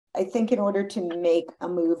I think in order to make a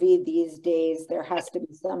movie these days, there has to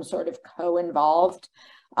be some sort of co-involved.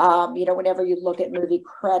 Whenever you look at movie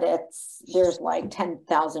credits, there's like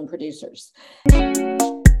 10,000 producers.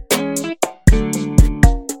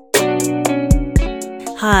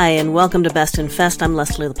 Hi, and welcome to Best in Fest. I'm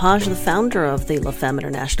Leslie Lepage, the founder of the La Femme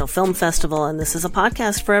International Film Festival, and this is a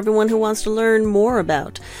podcast for everyone who wants to learn more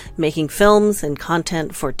about making films and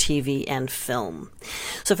content for TV and film.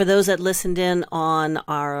 So for those that listened in on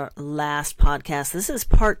our last podcast, this is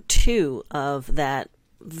part 2 of that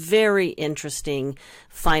very interesting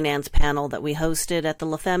finance panel that we hosted at the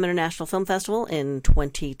La Femme International Film Festival in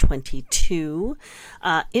 2022.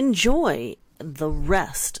 Enjoy the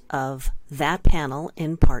rest of that panel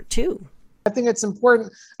in part 2. I think it's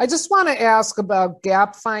important. I just want to ask about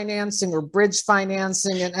gap financing or bridge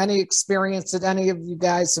financing and any experience that any of you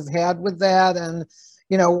guys have had with that. And,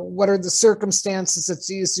 what are the circumstances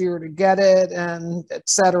it's easier to get it and et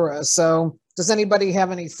cetera. So does anybody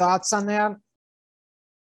have any thoughts on that?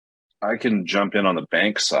 I can jump in on the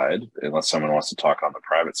bank side unless someone wants to talk on the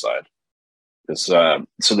private side. So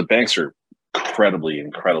the banks are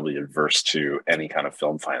incredibly adverse to any kind of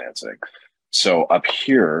film financing. So up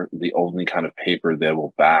here, the only kind of paper they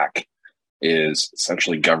will back is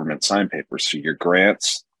essentially government signed paper. So your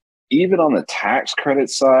grants, even on the tax credit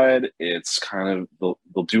side, it's kind of,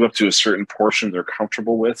 they'll do up to a certain portion they're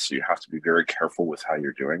comfortable with. So you have to be very careful with how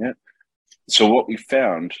you're doing it. So what we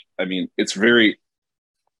found, it's very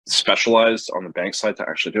specialized on the bank side to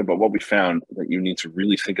actually do it, but what we found that you need to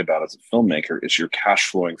really think about as a filmmaker is your cash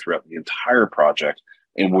flowing throughout the entire project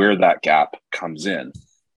and where that gap comes in,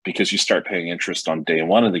 because you start paying interest on day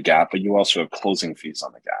one of the gap, but you also have closing fees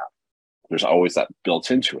on the gap. There's always that built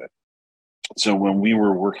into it. So when we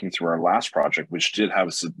were working through our last project, which did have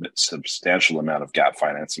a substantial amount of gap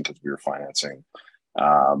financing because we were financing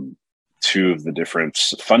 2 of the different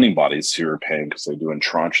funding bodies who are paying because they do in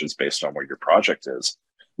tranches based on where your project is,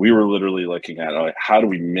 we were literally looking at how do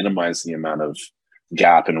we minimize the amount of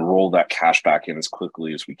gap and roll that cash back in as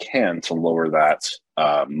quickly as we can to lower that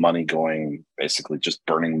money going, basically just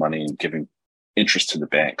burning money and giving interest to the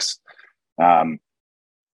banks.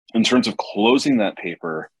 In terms of closing that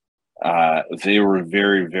paper, they were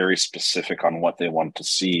very, very specific on what they wanted to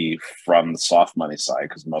see from the soft money side,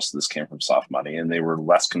 because most of this came from soft money, and they were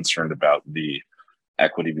less concerned about the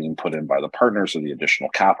equity being put in by the partners or the additional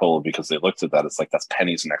capital, because they looked at that as like that's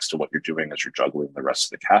pennies next to what you're doing as you're juggling the rest of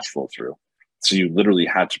the cash flow through. So you literally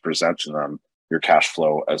had to present to them your cash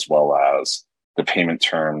flow as well as the payment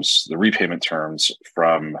terms, the repayment terms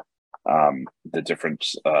from the different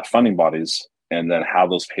funding bodies, and then how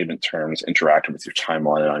those payment terms interacted with your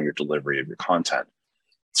timeline on your delivery of your content.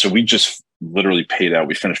 So we just literally paid out.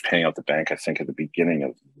 We finished paying out the bank, I think, at the beginning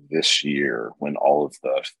of this year when all of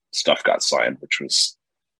the stuff got signed, which was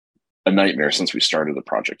a nightmare since we started the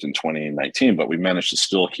project in 2019. But we managed to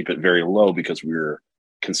still keep it very low because we were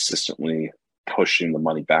consistently pushing the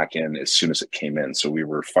money back in as soon as it came in. So we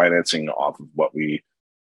were financing off of what we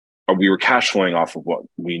were cash flowing off of what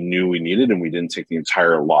we knew we needed, and we didn't take the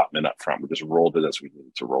entire allotment up front. We just rolled it as we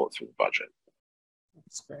needed to roll it through the budget.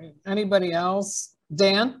 That's great. Anybody else?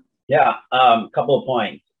 Dan? Yeah, a couple of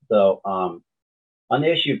points. So on the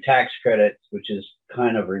issue of tax credits, which is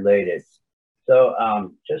kind of related. So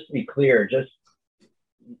just to be clear,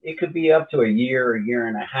 it could be up to a year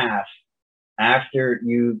and a half after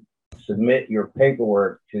you submit your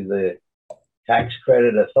paperwork to the tax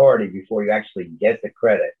credit authority before you actually get the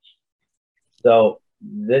credits. So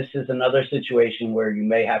this is another situation where you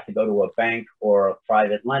may have to go to a bank or a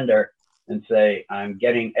private lender and say, I'm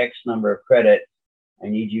getting X number of credits. I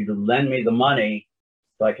need you to lend me the money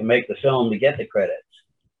so I can make the film to get the credits.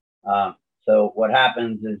 So what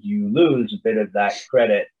happens is you lose a bit of that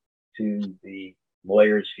credit to the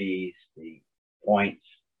lawyer's fees, the points,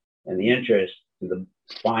 and the interest to the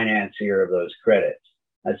financier of those credits.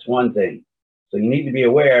 That's one thing. So you need to be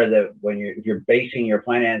aware that if you're basing your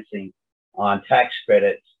financing on tax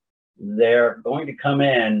credits, they're going to come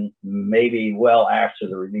in maybe well after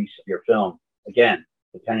the release of your film. Again,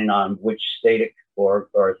 depending on which state or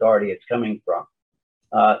authority it's coming from.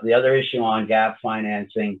 The other issue on gap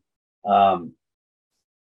financing, I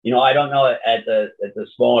don't know at the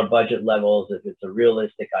smaller budget levels if it's a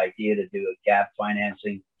realistic idea to do a gap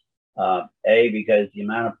financing. Because the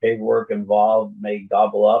amount of paperwork involved may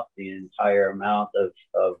gobble up the entire amount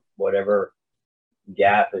of whatever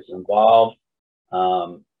gap is involved.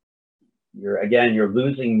 You're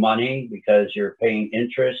losing money because you're paying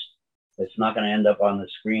interest. It's not going to end up on the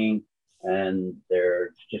screen. And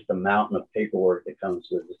there's just a mountain of paperwork that comes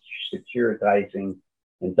with securitizing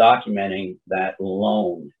and documenting that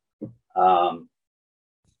loan.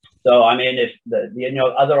 So, I mean, if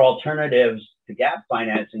other alternatives to gap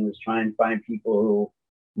financing is try and find people who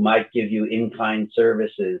might give you in-kind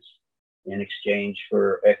services in exchange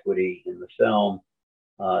for equity in the film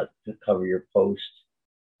to cover your post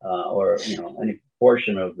or any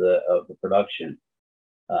portion of the production.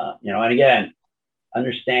 And again,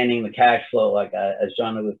 understanding the cash flow, like as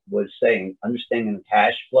John was saying, understanding the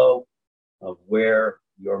cash flow of where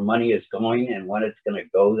your money is going and when it's going to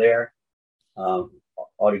go there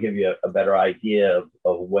ought to give you a better idea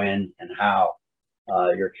of when and how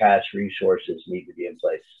your cash resources need to be in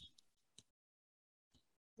place.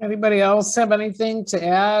 Anybody else have anything to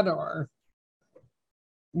add, or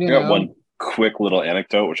I got one quick little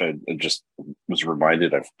anecdote, which I just was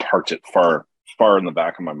reminded. I've parked it far in the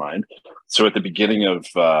back of my mind. So at the beginning of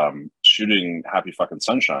shooting Happy Fucking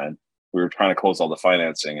Sunshine, we were trying to close all the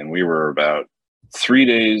financing, and we were about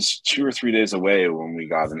 2 or 3 days away when we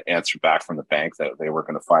got an answer back from the bank that they were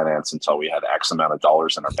going to finance until we had X amount of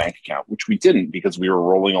dollars in our bank account, which we didn't because we were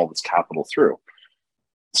rolling all this capital through.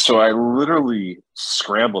 So I literally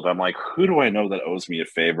scrambled. I'm like, who do I know that owes me a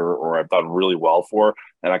favor or I've done really well for?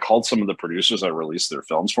 And I called some of the producers I released their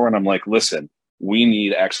films for, and I'm like, listen, we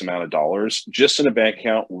need X amount of dollars just in a bank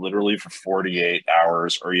account, literally for 48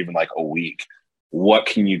 hours or even like a week. What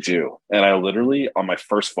can you do? And I literally, on my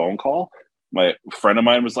first phone call, my friend of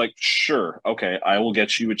mine was like, sure, okay, I will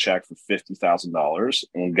get you a check for $50,000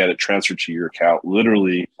 and we'll get it transferred to your account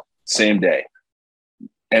literally same day.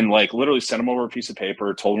 And like literally sent him over a piece of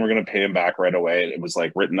paper, told him we're going to pay him back right away. And it was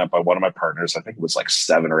like written up by one of my partners. I think it was like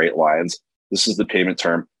 7 or 8 lines. This is the payment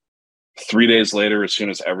term. 3 days later, as soon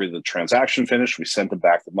as the transaction finished, we sent him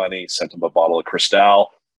back the money, sent him a bottle of Cristal,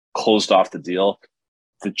 closed off the deal.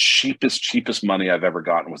 The cheapest money I've ever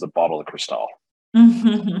gotten was a bottle of Cristal.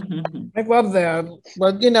 I love that.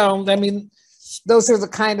 But, I mean, those are the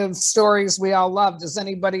kind of stories we all love. Does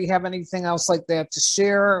anybody have anything else like that to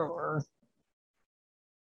share? Or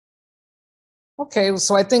okay,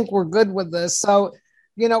 so I think we're good with this. So,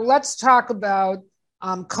 let's talk about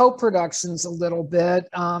co-productions a little bit.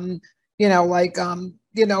 For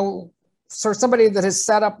somebody that has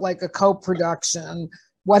set up like a co-production,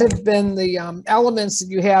 what have been the elements that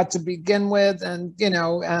you had to begin with, and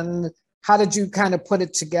how did you kind of put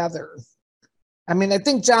it together? I mean, I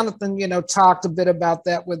think Jonathan, talked a bit about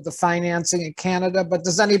that with the financing in Canada, but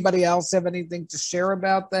does anybody else have anything to share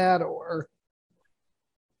about that? Or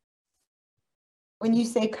when you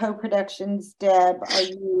say co-productions, Deb,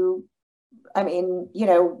 I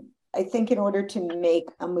think in order to make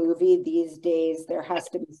a movie these days, there has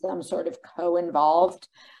to be some sort of co-involved.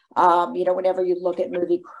 Whenever you look at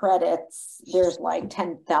movie credits, there's like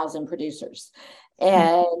 10,000 producers.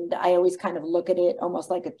 And I always kind of look at it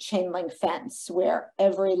almost like a chain link fence where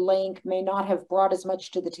every link may not have brought as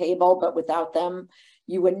much to the table, but without them,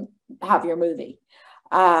 you wouldn't have your movie.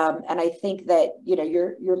 And I think that,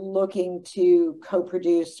 you're looking to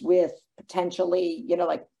co-produce with potentially,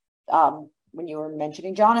 when you were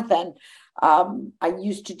mentioning Jonathan, I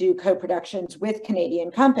used to do co-productions with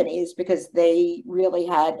Canadian companies because they really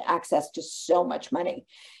had access to so much money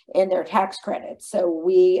in their tax credits. So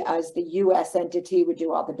we, as the US entity, would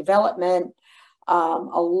do all the development. A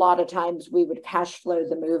lot of times we would cash flow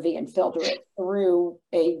the movie and filter it through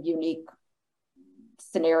a unique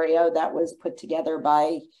scenario that was put together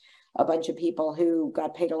by a bunch of people who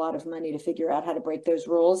got paid a lot of money to figure out how to break those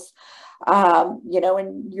rules. And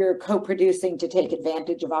you're co-producing to take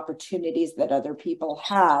advantage of opportunities that other people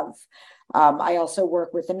have. I also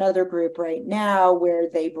work with another group right now where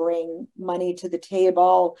they bring money to the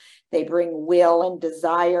table. They bring will and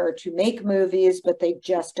desire to make movies, but they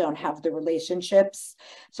just don't have the relationships.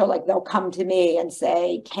 So like they'll come to me and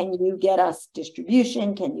say, can you get us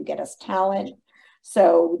distribution? Can you get us talent?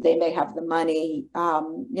 So they may have the money,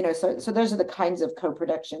 so those are the kinds of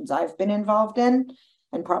co-productions I've been involved in,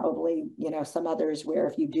 and probably, some others where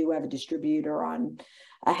if you do have a distributor on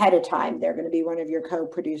ahead of time, they're going to be one of your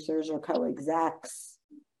co-producers or co-execs.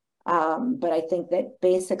 But I think that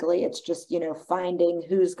basically it's just, finding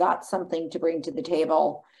who's got something to bring to the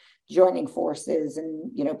table, joining forces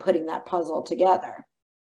and, putting that puzzle together.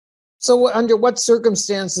 So under what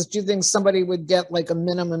circumstances do you think somebody would get like a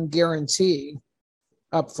minimum guarantee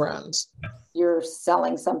up front? You're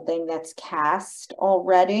selling something that's cast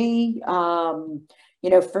already.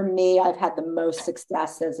 For me, I've had the most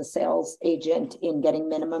success as a sales agent in getting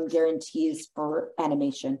minimum guarantees for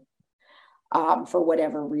animation for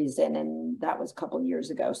whatever reason. And that was a couple of years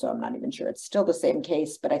ago. So I'm not even sure it's still the same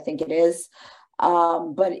case, but I think it is.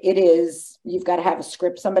 But it is, you've got to have a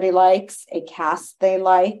script somebody likes, a cast they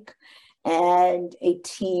like, and a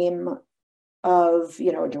team of,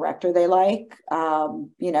 a director they like, and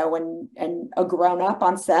a grown-up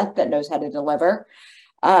on set that knows how to deliver,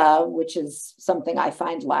 which is something I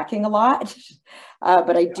find lacking a lot.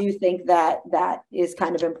 But I do think that is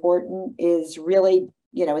kind of important, is really,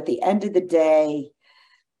 at the end of the day,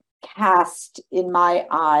 cast, in my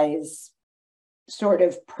eyes, sort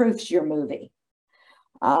of proofs your movie.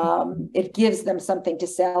 It gives them something to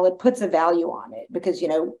sell. It puts a value on it, because,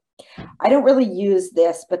 I don't really use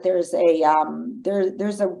this, but there's a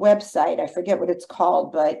website, I forget what it's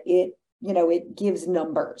called, but it gives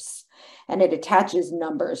numbers, and it attaches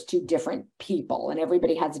numbers to different people, and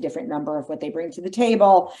everybody has a different number of what they bring to the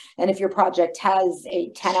table. And if your project has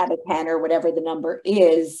a 10 out of 10 or whatever the number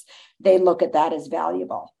is, they look at that as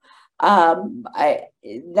valuable.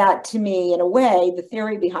 That, to me, in a way, the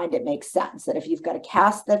theory behind it makes sense, that if you've got a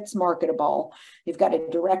cast that's marketable, you've got a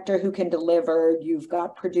director who can deliver, you've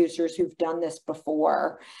got producers who've done this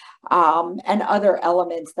before, and other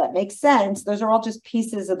elements that make sense, those are all just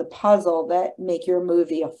pieces of the puzzle that make your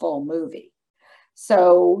movie a full movie.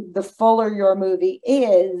 So the fuller your movie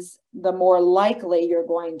is, the more likely you're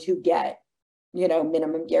going to get,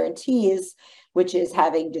 minimum guarantees, which is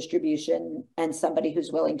having distribution and somebody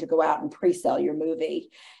who's willing to go out and pre-sell your movie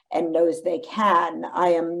and knows they can.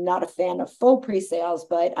 I am not a fan of full pre-sales,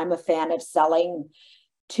 but I'm a fan of selling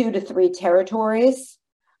 2 to 3 territories,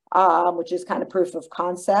 which is kind of proof of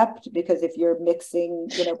concept, because if you're mixing,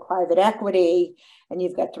 private equity and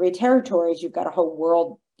you've got 3 territories, you've got a whole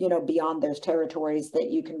world, beyond those territories that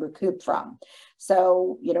you can recoup from.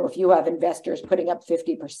 So, if you have investors putting up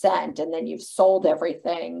 50% and then you've sold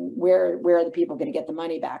everything, where are the people going to get the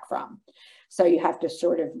money back from? So you have to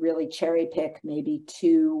sort of really cherry pick maybe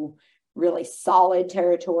 2 really solid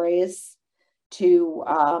territories to,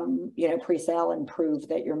 pre-sell and prove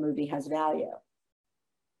that your movie has value.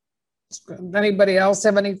 Anybody else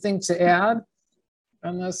have anything to add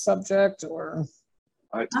on this subject? Or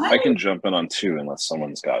I can jump in on 2 unless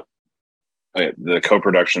someone's got the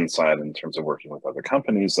co-production side in terms of working with other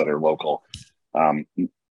companies that are local.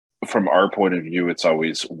 From our point of view, it's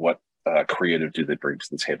always what creative do they bring to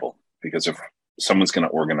the table? Because if someone's going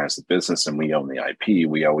to organize the business and we own the IP,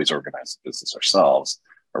 we always organize the business ourselves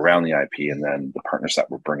around the IP. And then the partners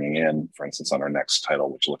that we're bringing in, for instance, on our next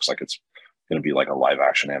title, which looks like it's going to be like a live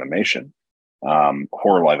action animation,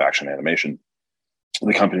 horror live action animation,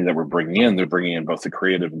 the company that we're bringing in, they're bringing in both the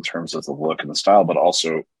creative in terms of the look and the style, but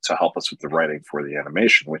also to help us with the writing for the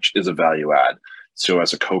animation, which is a value add. So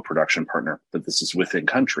as a co-production partner, that this is within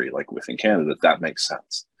country, like within Canada, that makes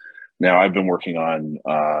sense. Now, I've been working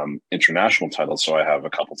on international titles. So I have a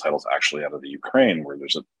couple titles actually out of the Ukraine where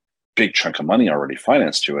there's a big chunk of money already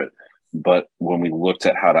financed to it. But when we looked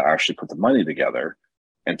at how to actually put the money together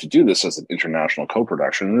and to do this as an international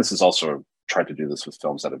co-production, and this is also tried to do this with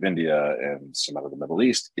films out of India and some out of the Middle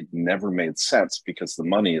East, it never made sense, because the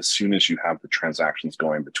money, as soon as you have the transactions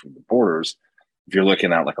going between the borders, if you're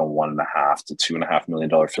looking at like a $1.5 to $2.5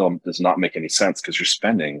 million film, does not make any sense, because you're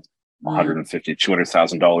spending $150,000,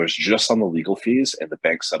 $200,000 just on the legal fees and the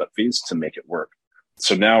bank setup fees to make it work.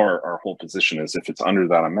 So now our whole position is, if it's under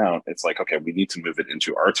that amount, it's like, okay, we need to move it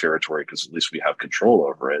into our territory, because at least we have control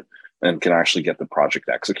over it and can actually get the project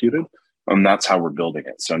executed. And that's how we're building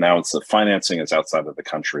it. So now it's the financing is outside of the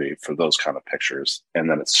country for those kind of pictures. And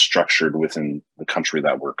then it's structured within the country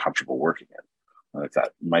that we're comfortable working in.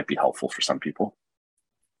 That might be helpful for some people.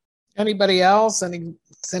 Anybody else?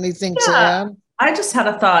 Anything to add? I just had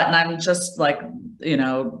a thought, and I'm just like,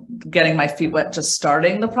 getting my feet wet, just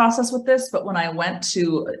starting the process with this. But when I went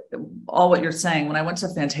to all what you're saying, when I went to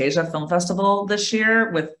Fantasia Film Festival this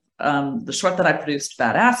year with the short that I produced,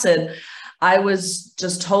 Bad Acid, I was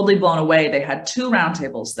just totally blown away. They had 2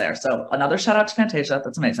 roundtables there. So another shout out to Fantasia.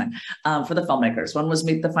 That's amazing. For the filmmakers. One was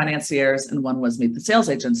Meet the Financiers and one was Meet the Sales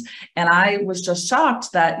Agents. And I was just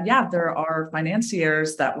shocked that, there are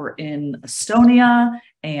financiers that were in Estonia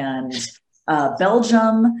and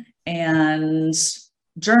Belgium and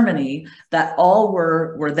Germany that all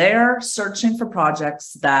were there searching for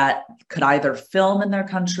projects that could either film in their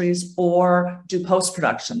countries or do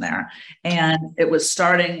post-production there. And it was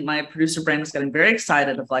starting, my producer brain was getting very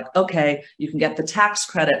excited of like, okay, you can get the tax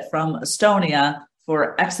credit from Estonia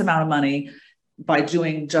for X amount of money by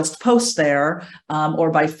doing just post there,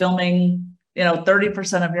 or by filming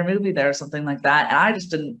 30% of your movie there, something like that.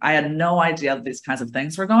 And I had no idea that these kinds of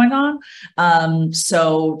things were going on.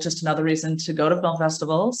 So just another reason to go to film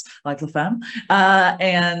festivals like La Femme,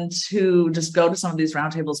 and to just go to some of these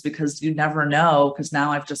roundtables, because you never know. Because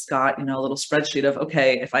now I've just got, a little spreadsheet of,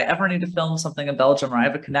 okay, if I ever need to film something in Belgium, or I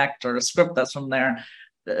have a connect or a script that's from there,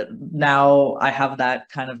 now I have that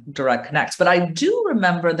kind of direct connect. But I do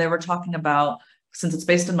remember they were talking about, since it's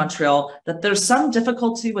based in Montreal, that there's some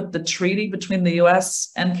difficulty with the treaty between the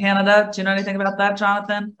US and Canada. Do you know anything about that,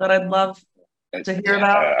 Jonathan, that I'd love to hear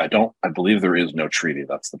about? I believe there is no treaty.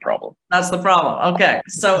 That's the problem. That's the problem. Okay.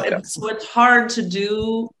 So it's hard to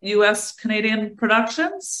do US Canadian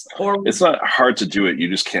productions, or it's not hard to do it. You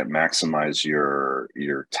just can't maximize your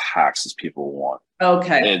tax as people want.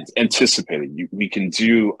 Okay. And anticipated. We can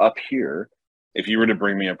do up here. If you were to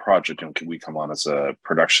bring me a project and we come on as a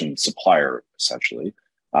production supplier, essentially,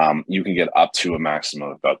 you can get up to a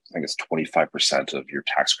maximum of about, I think it's 25% of your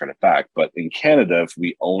tax credit back. But in Canada, if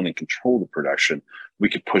we own and control the production, we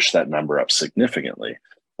could push that number up significantly,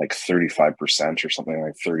 like 35% or something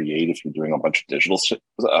like 38% if you're doing a bunch of digital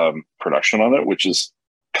production on it, which is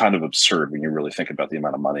kind of absurd when you really think about the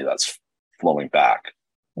amount of money that's flowing back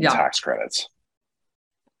in tax credits.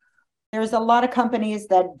 There's a lot of companies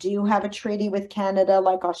that do have a treaty with Canada,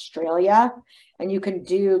 like Australia, and you can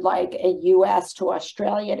do like a US to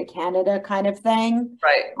Australia to Canada kind of thing.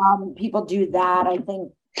 Right. People do that. I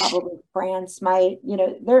think probably France might,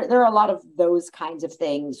 there are a lot of those kinds of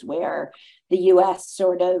things where the US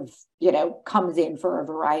sort of, comes in for a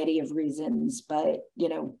variety of reasons, but,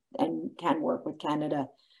 and can work with Canada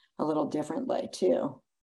a little differently too.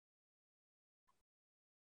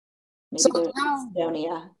 Maybe there's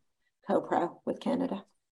Estonia co-pro with Canada.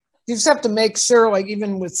 You just have to make sure, like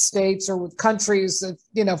even with states or with countries, that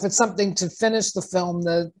if it's something to finish the film,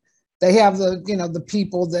 that they have the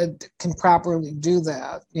people that can properly do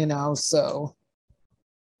that. So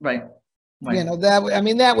right.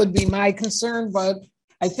 That would be my concern. But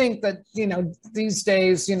I think that these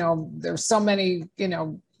days, there's so many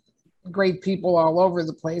great people all over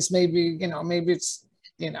the place. Maybe it's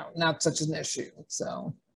not such an issue.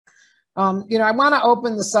 So. I want to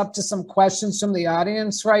open this up to some questions from the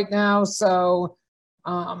audience right now. So,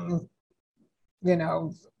 does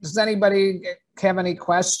anybody have any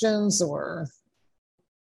questions or?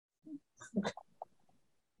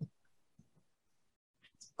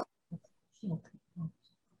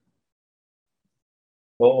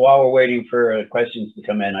 Well, while we're waiting for questions to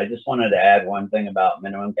come in, I just wanted to add one thing about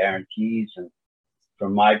minimum guarantees. And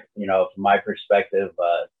from my perspective,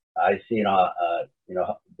 I see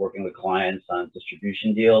working with clients on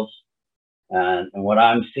distribution deals, and what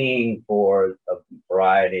I'm seeing for a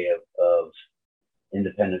variety of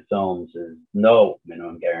independent films is no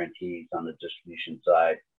minimum guarantees on the distribution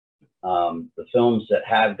side. The films that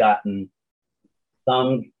have gotten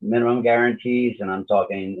some minimum guarantees, and I'm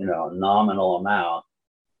talking a nominal amount,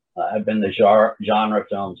 have been the genre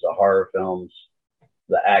films, the horror films,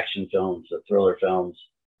 the action films, the thriller films.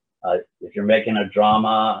 If you're making a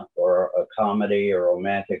drama or a comedy or a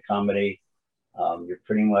romantic comedy, you're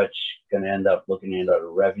pretty much going to end up looking at a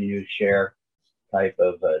revenue share type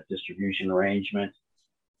of distribution arrangement.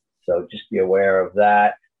 So just be aware of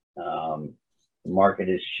that. The market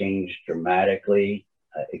has changed dramatically.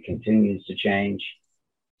 It continues to change.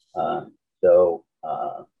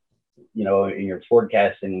 In your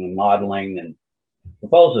forecasting and modeling and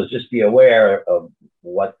proposals, just be aware of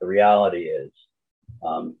what the reality is.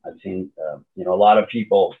 I've seen, a lot of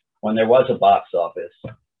people, when there was a box office,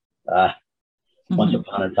 once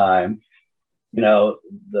upon a time, the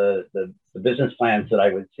business plans that I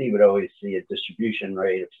would see would always see a distribution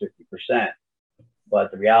rate of 50%.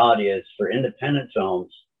 But the reality is, for independent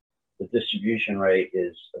films, the distribution rate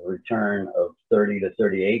is a return of 30 to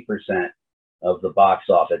 38% of the box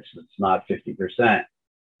office. It's not 50%,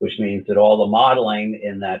 which means that all the modeling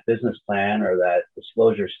in that business plan or that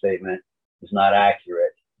disclosure statement is not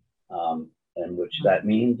accurate. And which that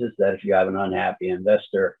means is that if you have an unhappy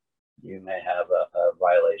investor, you may have a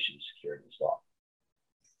violation of securities law.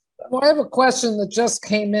 Well, I have a question that just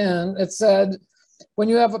came in. It said, when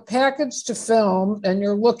you have a package to film and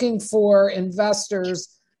you're looking for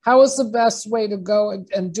investors, how is the best way to go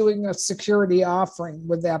and doing a security offering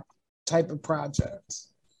with that type of project?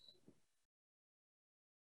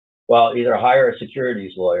 Well, either hire a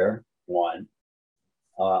securities lawyer, one,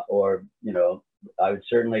 or, I would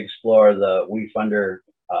certainly explore the WeFunder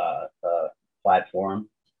platform.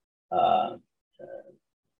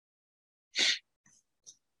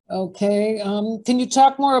 Okay. Can you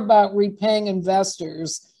talk more about repaying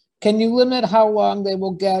investors? Can you limit how long they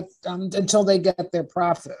will get until they get their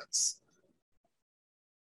profits?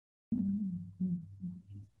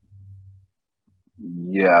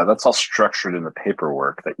 Yeah, that's all structured in the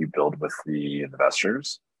paperwork that you build with the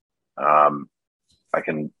investors. I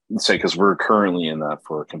can say, because we're currently in that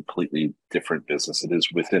for a completely different business. It is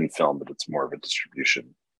within film, but it's more of a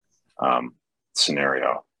distribution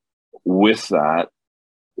scenario. With that,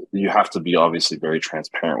 you have to be obviously very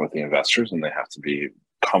transparent with the investors, and they have to be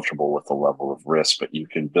comfortable with the level of risk. But you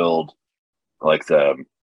can build like the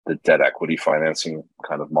debt equity financing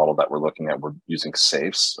kind of model that we're looking at. We're using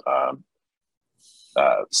safes,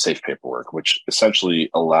 safe paperwork, which essentially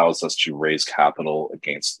allows us to raise capital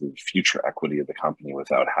against the future equity of the company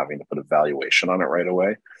without having to put a valuation on it right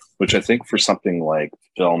away. Which I think for something like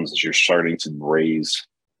films, as you're starting to raise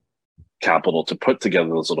capital to put together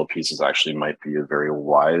those little pieces, actually might be a very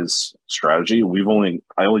wise strategy.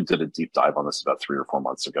 I only did a deep dive on this about 3 or 4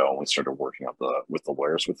 months ago, and we started working with the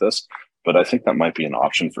lawyers with this. But I think that might be an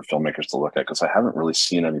option for filmmakers to look at, because I haven't really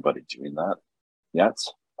seen anybody doing that yet.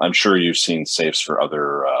 I'm sure you've seen safes for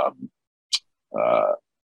other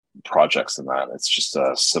projects than that. It's just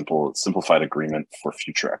a simplified agreement for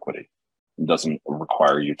future equity. It doesn't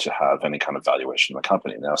require you to have any kind of valuation of the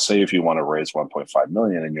company. Now, say if you want to raise 1.5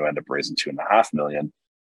 million and you end up raising 2.5 million,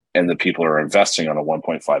 and the people are investing on a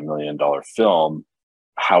 $1.5 million film,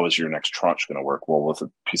 how is your next tranche going to work? Well, with a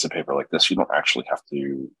piece of paper like this, you don't actually have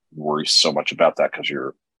to worry so much about that, because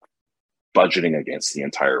you're budgeting against the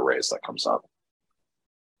entire raise that comes up.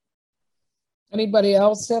 Anybody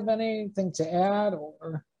else have anything to add?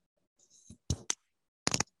 Or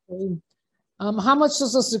how much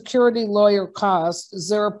does a security lawyer cost? Is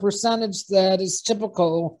there a percentage that is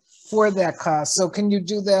typical for that cost? So can you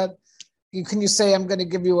do that? Can you say, I'm going to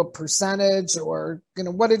give you a percentage, or,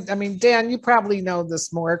 Dan, you probably know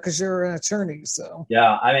this more because you're an attorney. So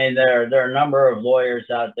yeah, I mean, there are a number of lawyers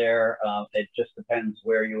out there. It just depends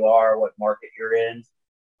where you are, what market you're in.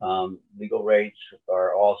 Legal rates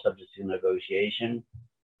are all subject to negotiation.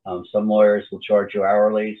 Some lawyers will charge you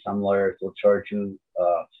hourly. Some lawyers will charge you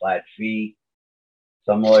a flat fee.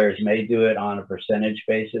 Some lawyers may do it on a percentage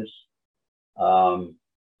basis.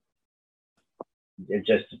 It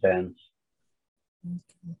just depends.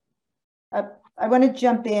 I want to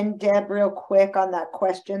jump in, Deb, real quick on that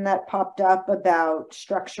question that popped up about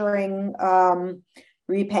structuring,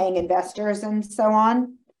 repaying investors and so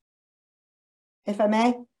on, if I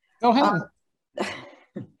may. Go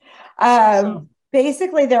ahead.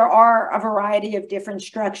 Basically, there are a variety of different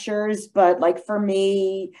structures, but like for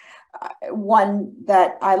me, one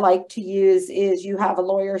that I like to use is you have a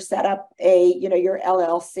lawyer set up your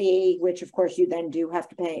LLC, which of course you then do have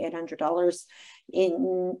to pay $800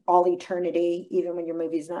 in all eternity, even when your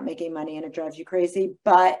movie's not making money and it drives you crazy.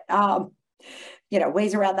 But,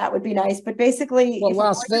 ways around that would be nice. But basically,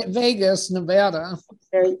 Las Vegas, Nevada.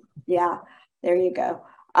 There you go.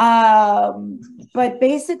 But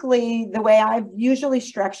basically, the way I've usually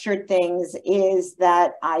structured things is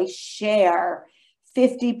that I share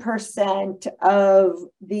 50% of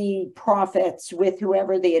the profits with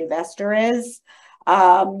whoever the investor is.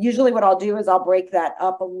 Usually what I'll do is I'll break that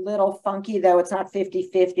up a little funky, though it's not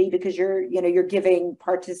 50-50, because you're giving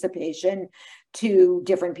participation to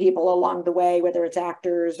different people along the way, whether it's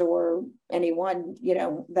actors or anyone,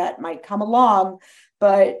 that might come along.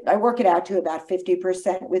 But I work it out to about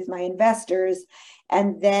 50% with my investors.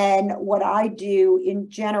 And then what I do in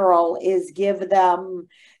general is give them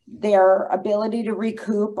their ability to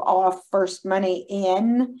recoup off first money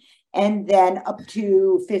in, and then up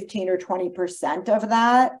to 15 or 20% of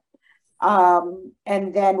that.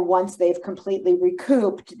 And then once they've completely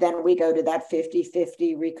recouped, then we go to that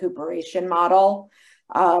 50-50 recuperation model.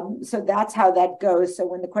 So that's how that goes. So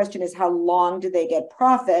when the question is how long do they get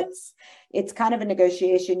profits, it's kind of a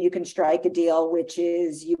negotiation. You can strike a deal, which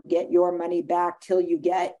is you get your money back till you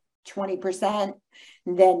get 20%.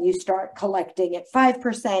 Then you start collecting at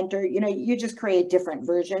 5%, or, you just create different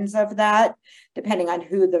versions of that depending on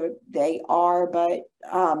who they are. But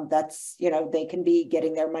that's, they can be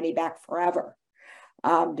getting their money back forever,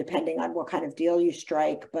 depending on what kind of deal you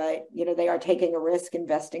strike. But, they are taking a risk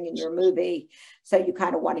investing in your movie. So you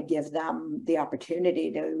kind of want to give them the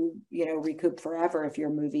opportunity to, recoup forever. If your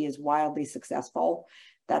movie is wildly successful,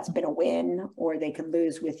 that's been a win, or they can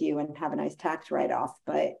lose with you and have a nice tax write-off.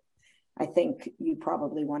 But I think you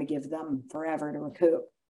probably want to give them forever to recoup.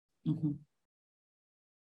 Mm-hmm.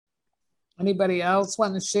 Anybody else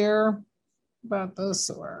want to share about this?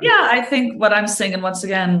 Or yeah, I think what I'm seeing, and once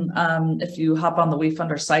again, if you hop on the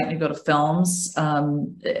WeFunder site and you go to films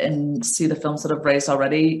and see the films that have raised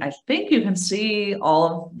already, I think you can see all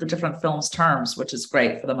of the different films' terms, which is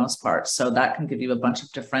great for the most part. So that can give you a bunch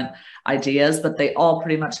of different ideas, but they all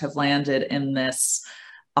pretty much have landed in this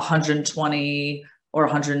 120 or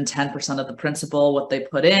 110% of the principal, what they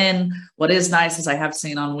put in. What is nice is I have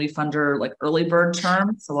seen on WeFunder like early bird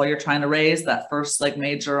term. So while you're trying to raise that first like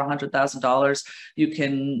major $100,000, you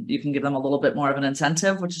can give them a little bit more of an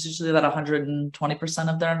incentive, which is usually about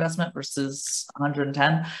 120% of their investment versus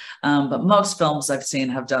 110. But most films I've seen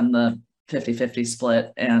have done the 50-50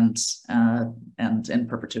 split and in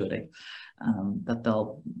perpetuity. That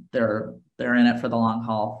they're in it for the long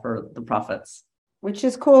haul for the profits. Which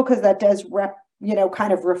is cool because that does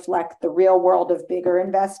kind of reflect the real world of bigger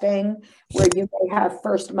investing, where you may have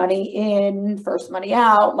first money in, first money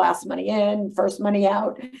out, last money in, first money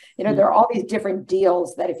out. There are all these different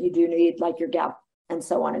deals that if you do need like your gap and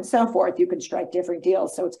so on and so forth, you can strike different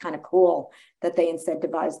deals. So it's kind of cool that they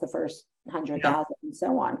incentivize the first 100,000 and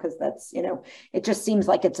so on, because that's, it just seems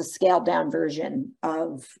like it's a scaled down version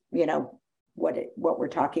of, what we're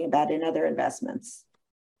talking about in other investments.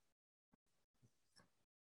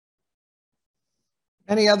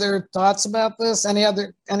 Any other thoughts about this?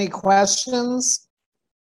 Any questions?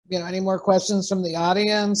 Any more questions from the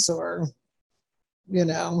audience, or,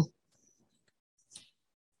 let's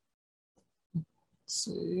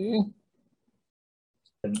see.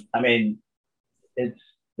 I mean, it's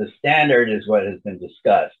the standard is what has been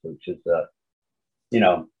discussed, which is,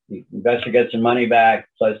 the investor gets their money back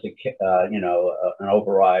plus, an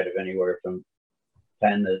override of anywhere from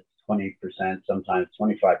 10 to 20%, sometimes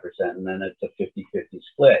 25%, and then it's a 50-50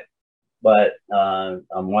 split. But on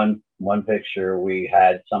one picture, we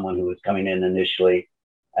had someone who was coming in initially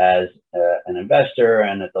as an investor,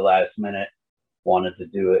 and at the last minute wanted to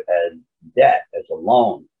do it as debt, as a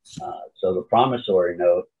loan. So the promissory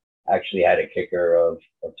note actually had a kicker of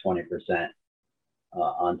 20%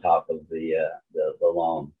 on top of the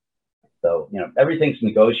loan. So everything's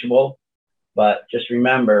negotiable. But just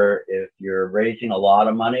remember, if you're raising a lot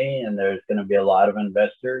of money and there's going to be a lot of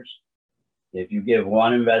investors, if you give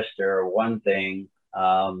one investor one thing,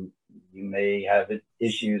 you may have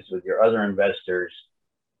issues with your other investors,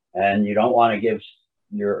 and you don't want to give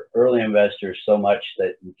your early investors so much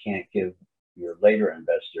that you can't give your later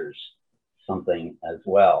investors something as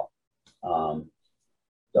well.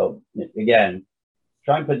 So again,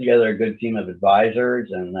 try and put together a good team of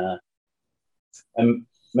advisors and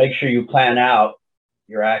make sure you plan out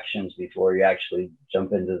your actions before you actually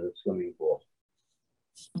jump into the swimming pool.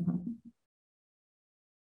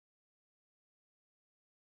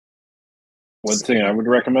 One thing I would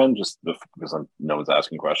recommend, just because no one's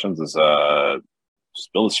asking questions, is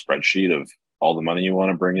just build a spreadsheet of all the money you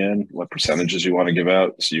want to bring in, what percentages you want to give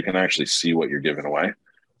out, so you can actually see what you're giving away.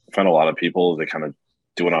 I find a lot of people, they kind of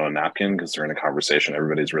do it on a napkin because they're in a conversation,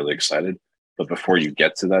 everybody's really excited. But before you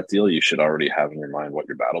get to that deal, you should already have in your mind what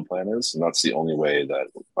your battle plan is. And that's the only way that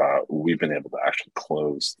we've been able to actually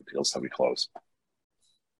close the deals that we close.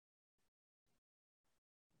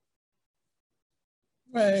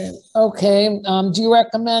 Right. Okay. Do you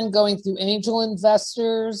recommend going through angel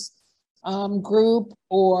investors group,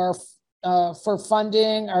 or for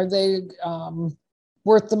funding? Are they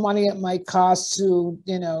worth the money it might cost to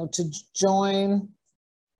join?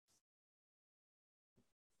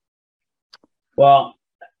 Well,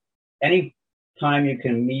 any time you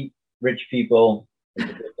can meet rich people is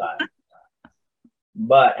a good time.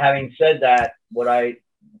 But having said that,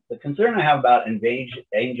 the concern I have about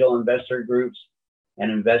angel investor groups and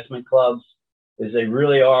investment clubs is they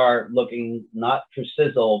really are looking not for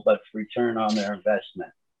sizzle, but for return on their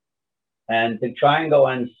investment. And to try and go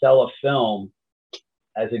and sell a film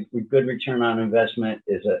as a good return on investment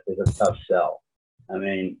is a tough sell. I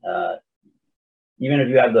mean, even if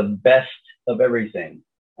you have the best of everything,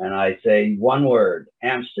 and I say one word,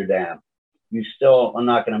 Amsterdam, you still are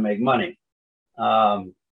not going to make money.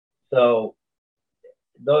 So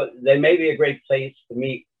they may be a great place to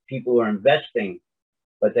meet people who are investing,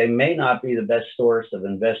 but they may not be the best source of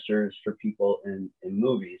investors for people in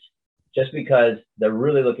movies, just because they're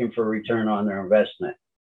really looking for a return on their investment.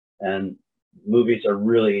 And movies are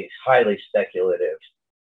really highly speculative.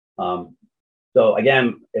 So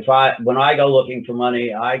again, when I go looking for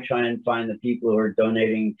money, I try and find the people who are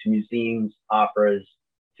donating to museums, operas,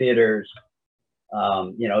 theaters,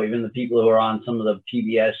 even the people who are on some of the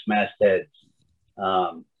PBS mastheads,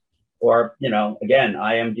 or again,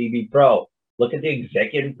 IMDb Pro. Look at the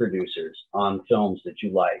executive producers on films that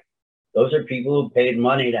you like. Those are people who paid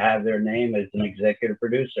money to have their name as an executive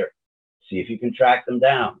producer. See if you can track them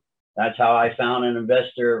down. That's how I found an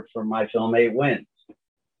investor for my film 8 Wins.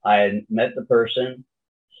 I had met the person.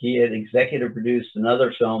 He had executive produced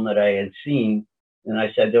another film that I had seen. And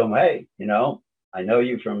I said to him, hey, I know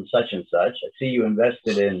you from such and such. I see you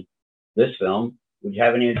invested in this film. Would you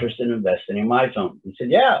have any interest in investing in my film? He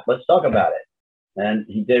said, yeah, let's talk about it. and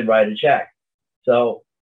he did write a check. So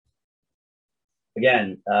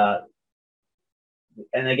again, so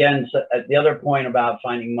the other point about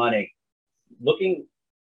finding money, you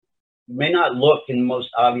may not look in the most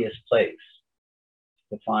obvious place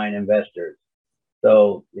to find investors.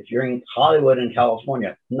 So if you're in Hollywood and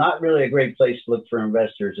California, not really a great place to look for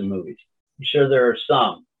investors in movies. I'm sure there are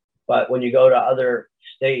some, but when you go to other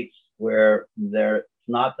states where they're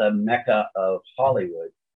not the mecca of Hollywood,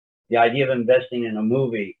 the idea of investing in a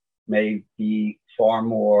movie may be far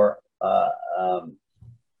more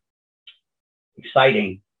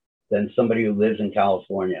exciting than somebody who lives in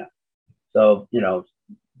California. So,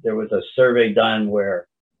 there was a survey done where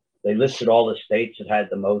they listed all the states that had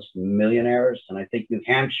the most millionaires, and I think New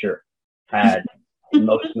Hampshire had the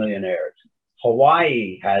most millionaires.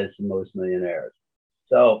 Hawaii has the most millionaires.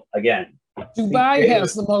 So again, Dubai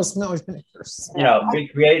has the most millionaires. Be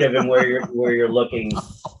creative in where you're looking,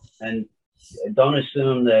 and don't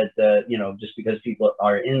assume that just because people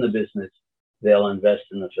are in the business, they'll invest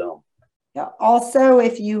in the film. Yeah. Also,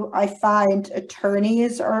 I find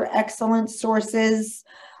attorneys are excellent sources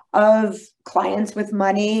of clients with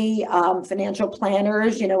money, financial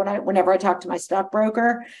planners. Whenever I talk to my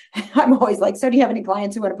stockbroker, I'm always like, so do you have any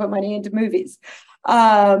clients who want to put money into movies?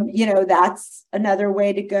 That's another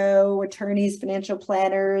way to go. Attorneys, financial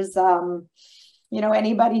planners,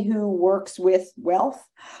 anybody who works with wealth,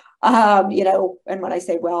 and when I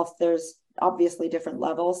say wealth, there's obviously different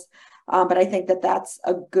levels. But I think that that's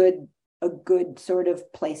a good sort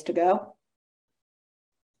of place to go.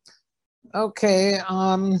 Okay.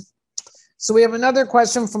 So we have another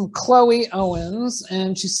question from Chloe Owens,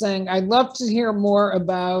 and she's saying, I'd love to hear more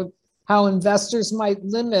about how investors might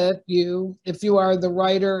limit you if you are the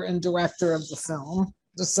writer and director of the film.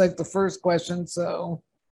 Just like the first question. So.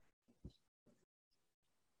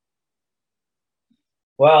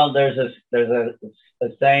 Well, there's a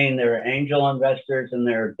saying, there are angel investors and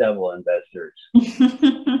there are devil investors.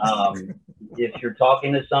 If you're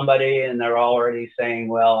talking to somebody and they're already saying,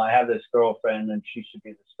 well, I have this girlfriend and she should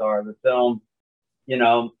be the star of the film,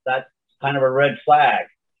 that's kind of a red flag.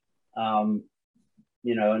 And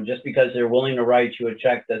just because they're willing to write you a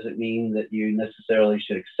check doesn't mean that you necessarily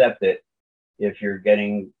should accept it if you're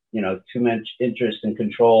getting, too much interest and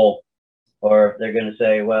control, or they're going to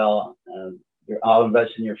say, well, I'll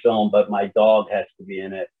invest in your film, but my dog has to be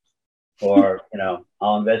in it. Or,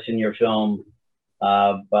 I'll invest in your film,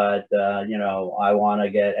 but I want to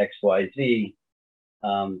get X, Y, Z.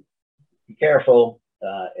 Be careful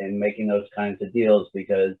in making those kinds of deals,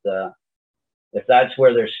 because if that's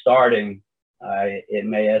where they're starting, it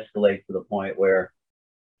may escalate to the point where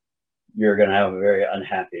you're going to have a very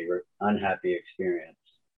unhappy experience.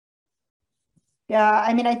 Yeah,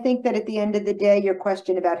 I mean, I think that at the end of the day, your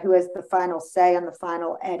question about who has the final say on the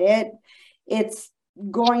final edit, it's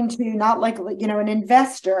going to not like, an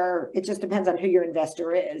investor, it just depends on who your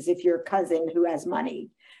investor is. If your cousin who has money,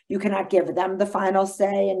 you cannot give them the final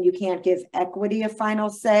say, and you can't give equity a final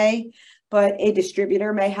say, but a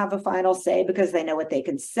distributor may have a final say because they know what they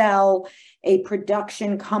can sell. A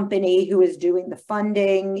production company who is doing the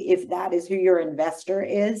funding, if that is who your investor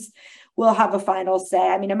is, will have a final say.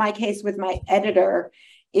 I mean, in my case with my editor,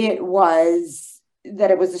 it was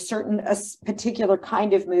that it was a particular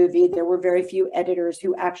kind of movie. There were very few editors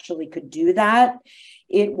who actually could do that.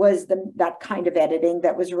 It was that kind of editing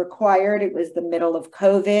that was required. It was the middle of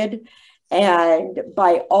COVID. And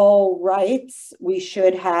by all rights, we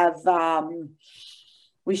should have been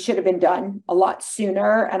done a lot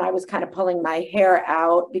sooner. And I was kind of pulling my hair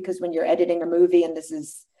out, because when you're editing a movie, and this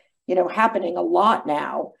is, happening a lot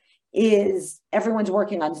now, is everyone's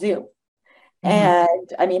working on Zoom. Mm-hmm.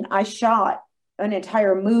 And I mean, I shot an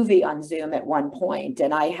entire movie on Zoom at one point,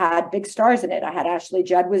 and I had big stars in it. I had Ashley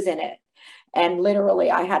Judd was in it. And literally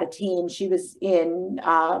I had a team. She was in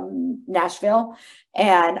Nashville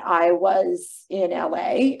and I was in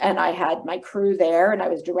LA, and I had my crew there, and I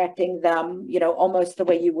was directing them, almost the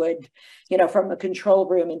way you would, from a control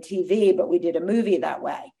room in TV, but we did a movie that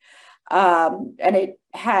way. And it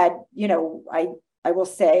had, I will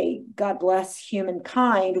say, God bless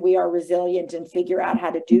humankind. We are resilient and figure out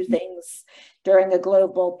how to do things during a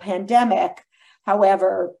global pandemic.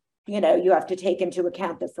 However, you have to take into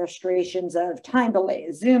account the frustrations of time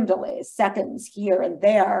delays, Zoom delays, seconds here and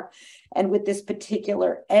there. And with this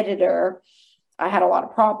particular editor, I had a lot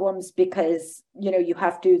of problems because, you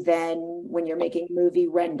have to then, when you're making a movie,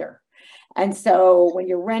 render. And so when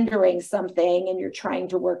you're rendering something and you're trying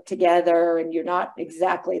to work together and you're not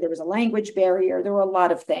exactly, there was a language barrier, there were a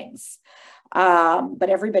lot of things. But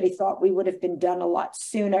everybody thought we would have been done a lot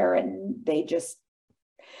sooner, and they just,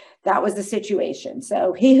 That was the situation.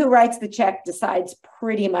 So he who writes the check decides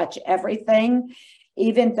pretty much everything,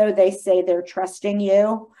 even though they say they're trusting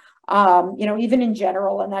you. Even in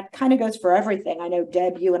general, and that kind of goes for everything. I know,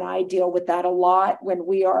 Deb, you and I deal with that a lot when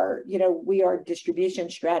we are distribution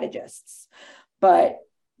strategists, but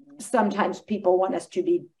sometimes people want us to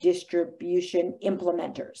be distribution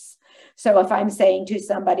implementers. So if I'm saying to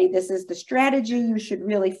somebody, this is the strategy you should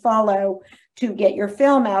really follow to get your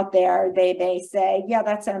film out there, they may say, yeah,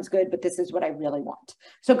 that sounds good, but this is what I really want.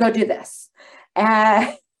 So go do this.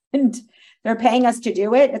 And they're paying us to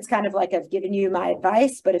do it. It's kind of like, I've given you my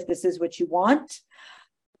advice, but if this is what you want,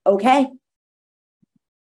 okay.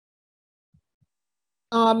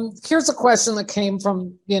 Here's a question that came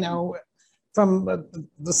from,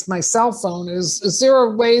 my cell phone. Is there a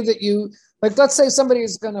way that you, like, let's say somebody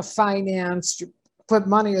is going to finance, put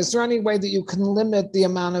money, is there any way that you can limit the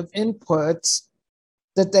amount of inputs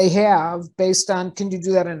that they have based on, can you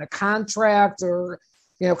do that in a contract, or,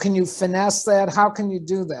 can you finesse that? How can you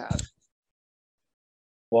do that?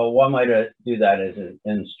 Well, one way to do that is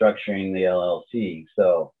in structuring the LLC.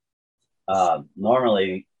 So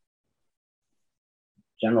normally,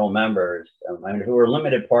 general members, who are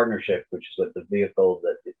limited partnership, which is what the vehicle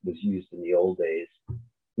that it was used in the old days,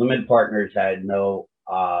 limited partners had no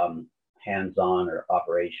hands-on or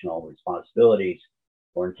operational responsibilities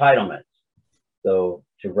or entitlements. So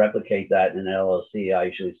to replicate that in an LLC, I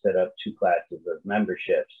usually set up two classes of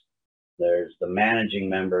memberships. There's the managing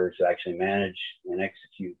members who actually manage and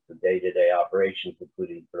execute the day-to-day operations,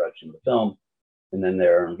 including production of the film. And then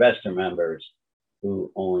there are investor members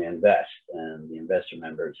who only invest, and the investor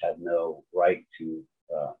members have no right to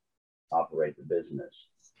operate the business.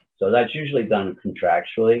 So that's usually done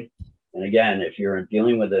contractually. And again, if you're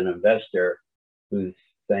dealing with an investor who's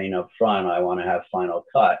saying up front, I want to have final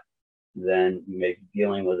cut, then you may be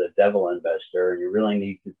dealing with a devil investor, and you really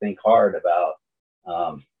need to think hard about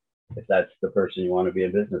if that's the person you want to be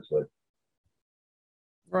in business with.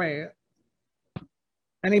 Right.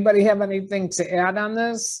 Anybody have anything to add on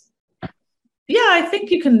this? Yeah, I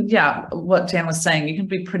think you can, what Dan was saying, you can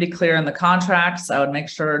be pretty clear in the contracts. I would make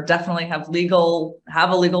sure definitely have a legal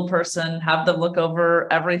person, have them look over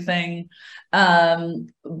everything.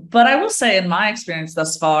 But I will say, in my experience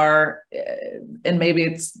thus far, and maybe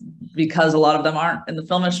it's because a lot of them aren't in the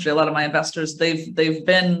film industry, a lot of my investors, they've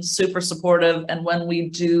been super supportive. And when we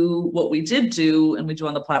do what we did do, and we do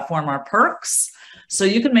on the platform, our perks. So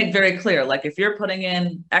you can make very clear, like if you're putting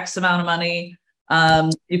in X amount of money,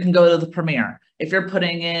 you can go to the premiere. If you're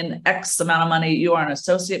putting in X amount of money, you are an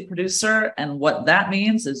associate producer. And what that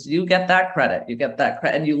means is you get that credit. You get that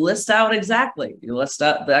credit, and you list out exactly. You list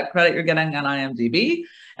out that credit you're getting on IMDb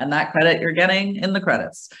and that credit you're getting in the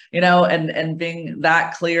credits, and being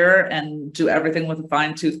that clear, and do everything with a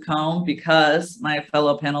fine-tooth comb, because my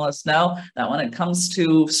fellow panelists know that when it comes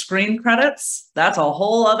to screen credits, that's a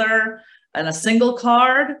whole other. And a single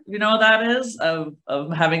card, what that is, of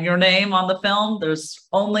having your name on the film. There's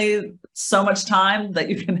only so much time that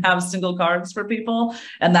you can have single cards for people.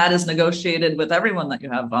 And that is negotiated with everyone that you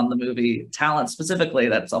have on the movie, talent specifically.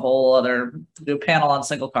 That's a whole other panel on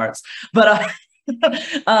single cards. But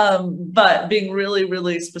being really,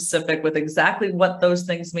 really specific with exactly what those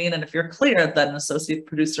things mean. And if you're clear that an associate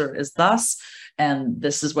producer is thus, and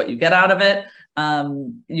this is what you get out of it,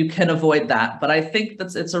 you can avoid that. But I think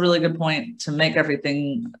it's a really good point to make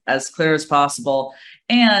everything as clear as possible.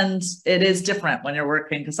 And it is different when you're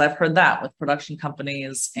working, because I've heard that with production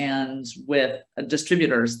companies and with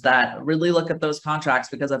distributors that really look at those contracts,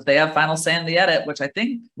 because if they have final say in the edit, which I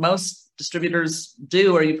think most distributors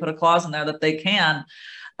do, or you put a clause in there that they can,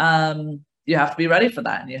 you have to be ready for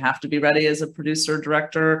that. And you have to be ready as a producer,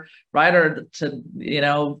 director, writer to,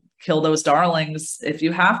 kill those darlings if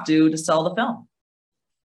you have to sell the film.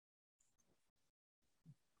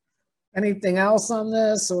 Anything else on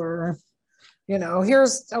this? Or, so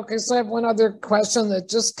I have one other question that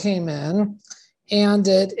just came in, and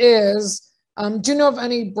it is, do you know of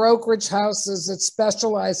any brokerage houses that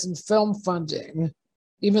specialize in film funding,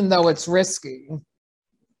 even though it's risky?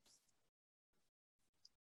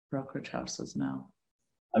 Brokerage houses, no.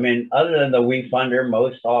 I mean, other than the WeFunder,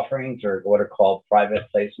 most offerings are what are called private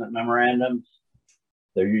placement memorandums.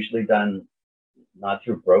 They're usually done not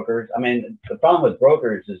through brokers. I mean, the problem with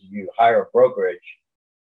brokers is if you hire a brokerage,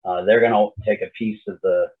 they're going to take a piece of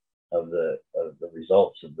the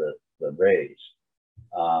results of the raise.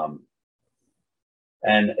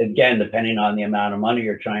 And again, depending on the amount of money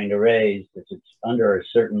you're trying to raise, if it's under a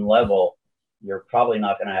certain level, you're probably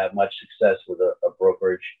not going to have much success with a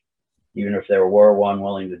brokerage, even if there were one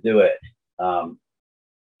willing to do it,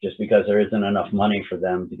 just because there isn't enough money for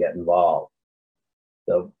them to get involved.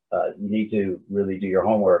 So you need to really do your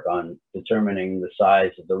homework on determining the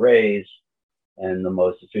size of the raise and the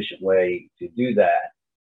most efficient way to do that.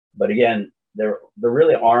 But again, there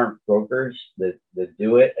really aren't brokers that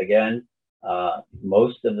do it. Again,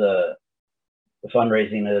 most of the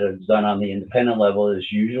fundraising that is done on the independent level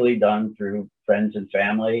is usually done through friends and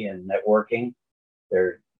family and networking. There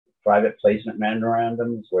are private placement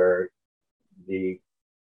memorandums where the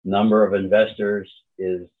number of investors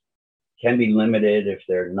can be limited if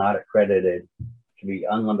they're not accredited, can be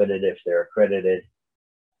unlimited if they're accredited.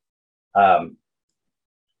 When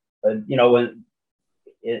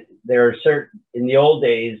there are in the old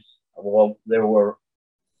days, well, there were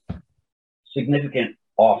significant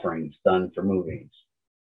offerings done for movies.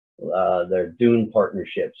 There are Dune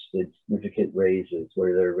partnerships, did significant raises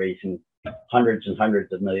where they're raising hundreds and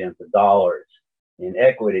hundreds of millions of dollars in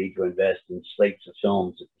equity to invest in slates of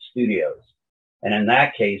films at the studios. And in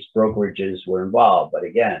that case, brokerages were involved. But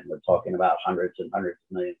again, we're talking about hundreds and hundreds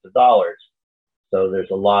of millions of dollars. So there's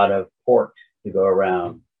a lot of pork to go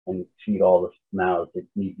around and feed all the mouths that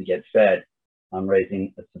need to get fed on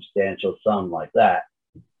raising a substantial sum like that.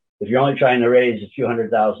 If you're only trying to raise a few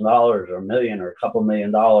 $100,000 or $1 million or a couple $1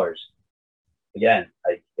 million, again,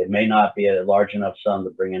 it may not be a large enough sum to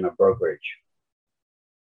bring in a brokerage.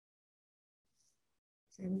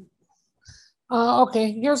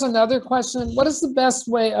 Okay, here's another question. What is the best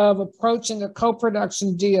way of approaching a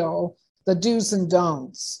co-production deal, the do's and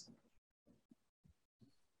don'ts?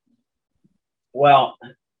 Well,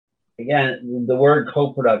 again, the word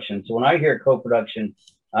co-production. So when I hear co-production,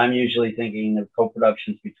 I'm usually thinking of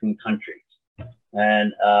co-productions between countries.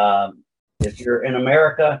 And if you're in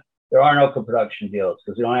America, there are no co-production deals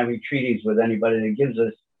because we don't have any treaties with anybody that gives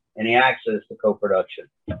us any access to co-production.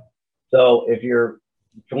 So if you're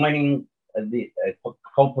joining a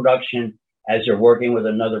co-production as you're working with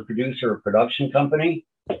another producer or production company,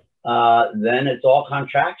 then it's all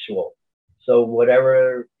contractual. So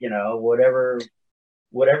whatever you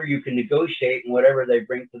can negotiate and whatever they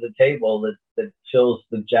bring to the table that fills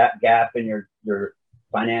the gap in your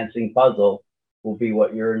financing puzzle will be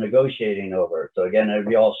what you're negotiating over. So again, it'll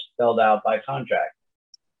be all spelled out by contract.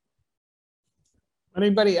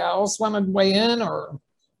 Anybody else want to weigh in or?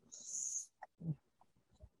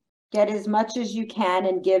 Get as much as you can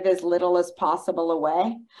and give as little as possible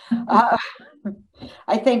away.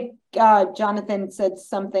 I think Jonathan said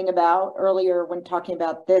something about earlier when talking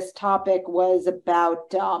about this topic was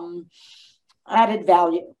about added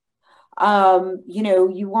value.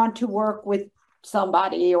 You want to work with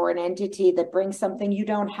somebody or an entity that brings something you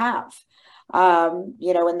don't have. And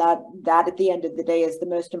that at the end of the day is the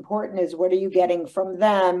most important, is what are you getting from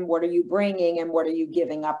them? What are you bringing and what are you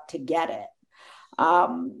giving up to get it?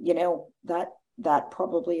 That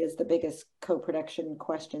probably is the biggest co-production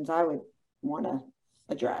questions I would want to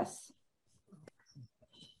address.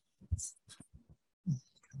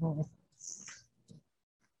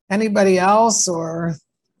 Anybody else or?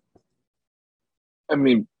 I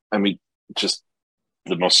mean, just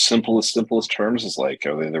the most simplest terms is like,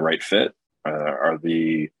 are they the right fit? Are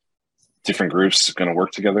the different groups going to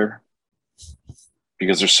work together?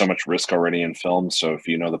 Because there's so much risk already in film. So if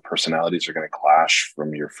the personalities are going to clash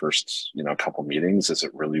from your first, couple meetings, is it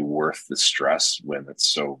really worth the stress when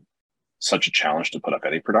it's such a challenge to put up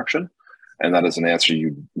any production? And that is an answer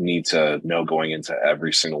you need to know going into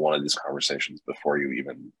every single one of these conversations before you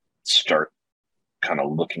even start kind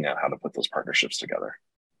of looking at how to put those partnerships together.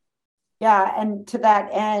 Yeah, and to that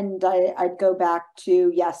end, I'd go back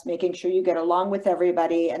to, yes, making sure you get along with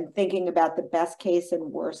everybody and thinking about the best case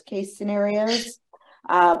and worst case scenarios.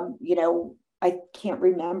 I can't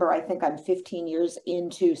remember. I think I'm 15 years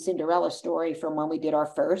into Cinderella Story from when we did our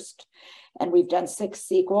first, and we've done 6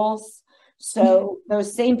 sequels. So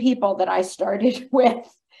those same people that I started with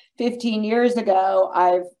 15 years ago,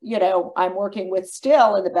 I'm working with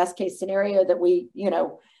still in the best case scenario that we,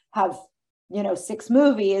 have, 6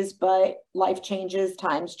 movies, but life changes,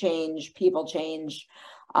 times change, people change.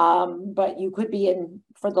 But you could be in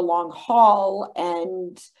for the long haul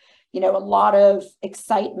and, a lot of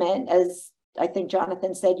excitement. As I think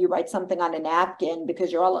Jonathan said, you write something on a napkin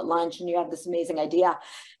because you're all at lunch and you have this amazing idea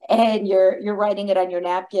and you're writing it on your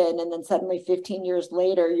napkin. And then suddenly 15 years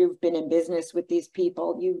later, you've been in business with these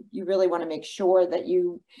people. You really want to make sure that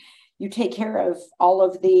you take care of all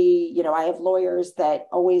of the, I have lawyers that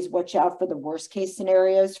always watch out for the worst case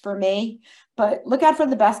scenarios for me, but look out for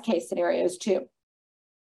the best case scenarios too.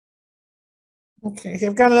 Okay,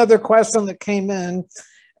 I've got another question that came in.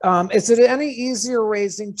 Is it any easier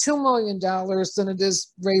raising $2 million than it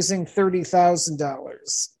is raising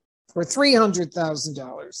 $30,000 or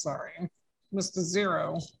 $300,000? Sorry, missed a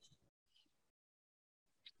zero.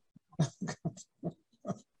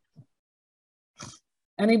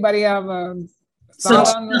 Anybody have a So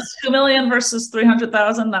thought on this? 2 million versus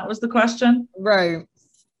 300,000, that was the question. Right.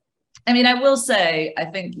 I mean, I will say, I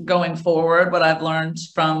think going forward, what I've learned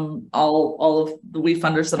from all of the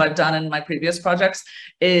WeFunders that I've done in my previous projects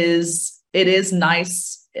is it is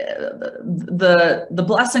nice. The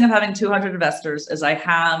blessing of having 200 investors is I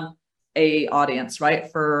have a audience,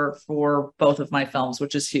 right, for both of my films,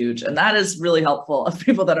 which is huge, and that is really helpful of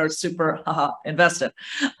people that are super invested.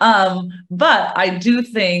 But I do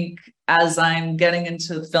think as I'm getting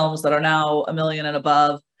into films that are now $1 million and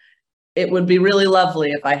above, it would be really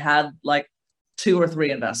lovely if I had like 2 or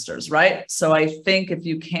 3 investors, right? So I think if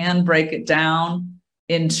you can break it down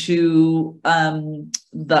into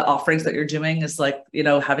the offerings that you're doing is like, you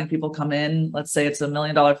know, having people come in, let's say it's $1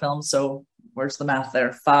 million film. So where's the math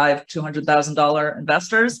there? 5 $200,000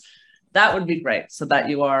 investors. That would be great. So that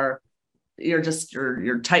you're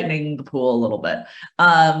tightening the pool a little bit.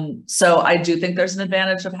 So I do think there's an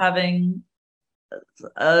advantage of having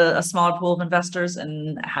a smaller pool of investors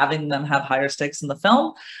and having them have higher stakes in the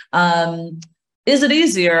film. Is it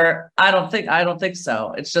easier? I don't think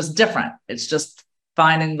so. It's just different. It's just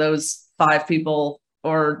finding those 5 people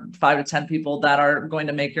or 5 to 10 people that are going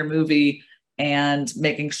to make your movie and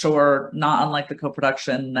making sure, not unlike the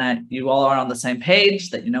co-production, that you all are on the same page,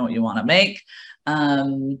 that you know what you want to make.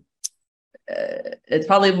 It's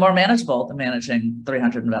probably more manageable than managing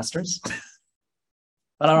 300 investors.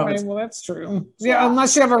 But I don't know. Right, well, that's true. Yeah,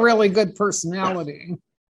 unless you have a really good personality.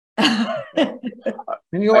 And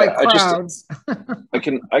you like crowds. I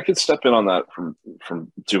can step in on that from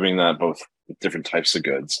doing that both with different types of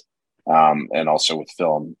goods, and also with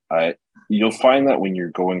film. You'll find that when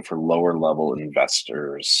you're going for lower level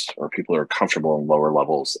investors or people who are comfortable in lower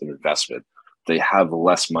levels of investment, they have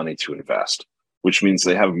less money to invest, which means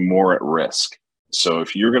they have more at risk. So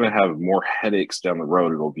if you're going to have more headaches down the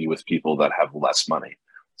road, it'll be with people that have less money.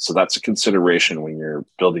 So that's a consideration when you're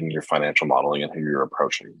building your financial modeling and who you're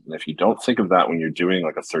approaching. And if you don't think of that when you're doing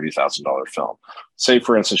like a $30,000 film, say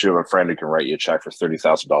for instance, you have a friend who can write you a check for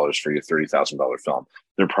 $30,000 for your $30,000 film,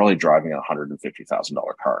 they're probably driving a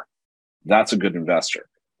 $150,000 car. That's a good investor.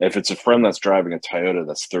 If it's a friend that's driving a Toyota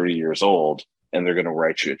that's 30 years old and they're going to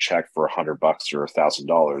write you a check for $100 or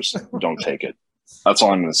 $1,000, don't take it. That's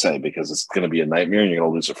all I'm going to say, because it's going to be a nightmare and you're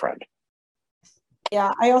going to lose a friend.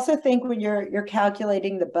 Yeah, I also think when you're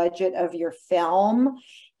calculating the budget of your film,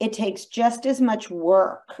 it takes just as much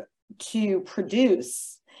work to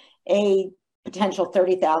produce a potential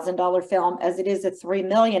 $30,000 film as it is a $3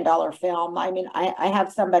 million film. I mean, I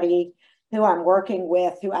have somebody who I'm working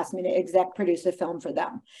with who asked me to exec produce a film for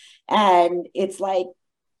them, and it's like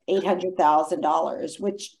 $800,000,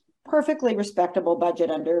 which perfectly respectable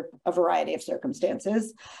budget under a variety of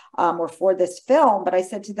circumstances, or for this film. But I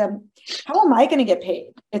said to them, how am I going to get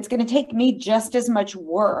paid? It's going to take me just as much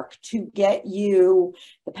work to get you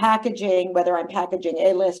the packaging, whether I'm packaging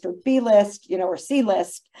A list or B list, or C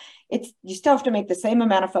list. You still have to make the same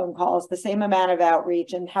amount of phone calls, the same amount of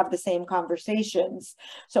outreach, and have the same conversations.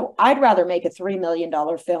 So I'd rather make a $3 million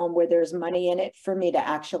film where there's money in it for me to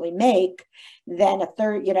actually make than an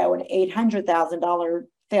 $800,000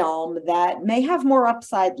 film that may have more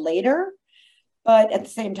upside later. But at the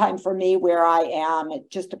same time, for me, where I am, it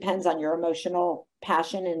just depends on your emotional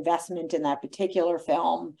passion, investment in that particular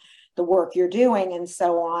film, the work you're doing, and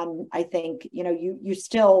so on. I think, you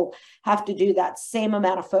still have to do that same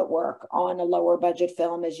amount of footwork on a lower budget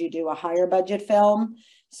film as you do a higher budget film.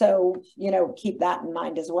 So, keep that in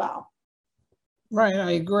mind as well. Right.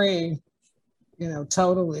 I agree.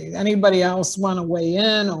 Totally. Anybody else want to weigh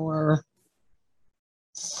in, or,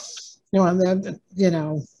 I'm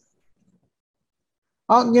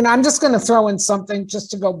just going to throw in something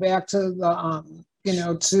just to go back to the,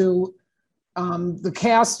 the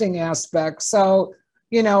casting aspect. So,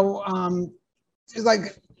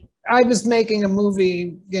 like I was making a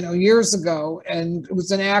movie, years ago, and it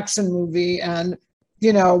was an action movie, and,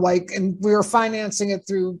 and we were financing it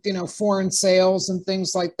through, foreign sales and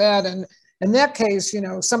things like that. And in that case,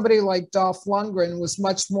 somebody like Dolph Lundgren was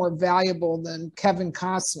much more valuable than Kevin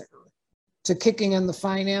Costner to kicking in the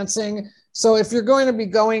financing. So if you're going to be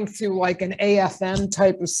going through like an AFM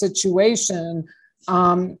type of situation,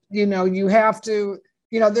 you have to,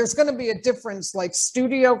 there's going to be a difference. Like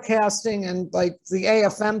studio casting and like the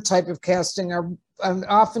AFM type of casting are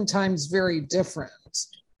oftentimes very different.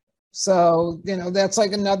 So, that's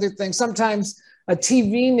like another thing. Sometimes a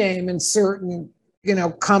TV name in certain,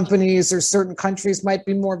 companies or certain countries might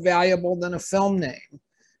be more valuable than a film name.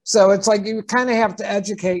 So it's like you kind of have to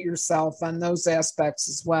educate yourself on those aspects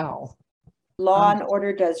as well. Law and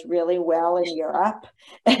Order does really well in Europe.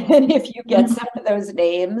 And if you get some of those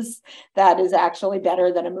names, that is actually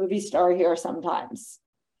better than a movie star here sometimes.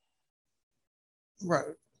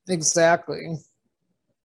 Right. Exactly.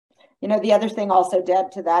 You know, the other thing also,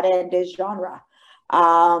 Deb, to that end is genre.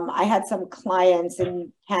 I had some clients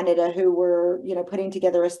in Canada who were, you know, putting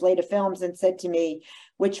together a slate of films and said to me,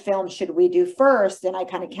 which film should we do first? And I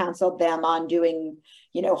kind of counseled them on doing,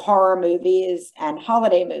 you know, horror movies and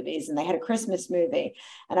holiday movies. And they had a Christmas movie.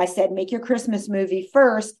 And I said, make your Christmas movie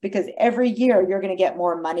first, because every year you're going to get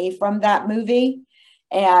more money from that movie.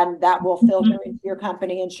 And that will filter into your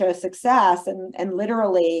company and show success. And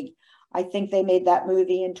literally, I think they made that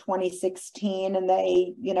movie in 2016, and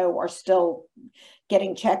they, you know, are still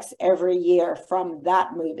getting checks every year from that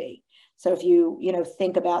movie. So if you, you know,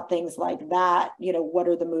 think about things like that, you know, what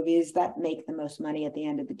are the movies that make the most money at the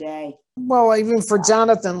end of the day? Well, even for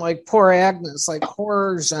Jonathan, like Poor Agnes, like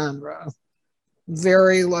horror genre,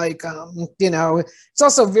 very like, you know, it's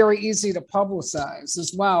also very easy to publicize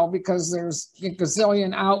as well, because there's a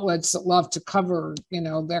gazillion outlets that love to cover, you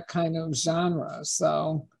know, that kind of genre.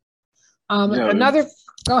 So another,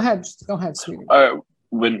 go ahead, sweetie.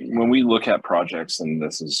 When we look at projects, and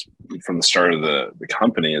this is from the start of the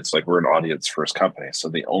company, it's like we're an audience first company. So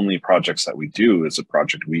the only projects that we do is a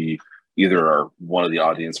project we either are one of the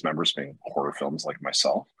audience members, being horror films like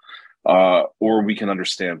myself, or we can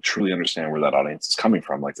truly understand where that audience is coming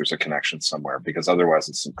from. Like there's a connection somewhere, because otherwise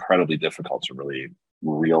it's incredibly difficult to really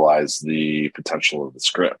realize the potential of the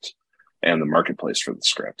script and the marketplace for the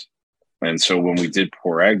script. And so when we did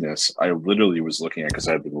Poor Agnes, I literally was looking at, because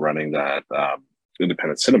I've been running that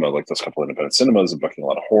independent cinema, like those couple of independent cinemas, and booking a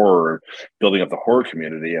lot of horror, building up the horror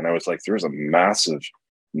community. And I was like, there's a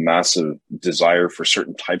massive desire for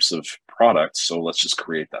certain types of products. So let's just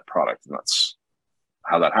create that product. And that's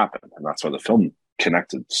how that happened. And that's why the film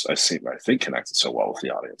connected, I think connected so well with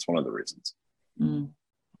the audience. One of the reasons. Mm.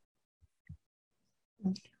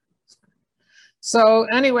 So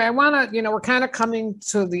anyway, I want to, you know, we're kind of coming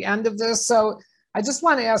to the end of this. So I just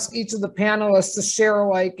want to ask each of the panelists to share,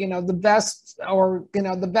 like, you know, the best, or, you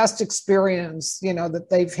know, the best experience, you know, that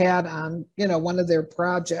they've had on, you know, one of their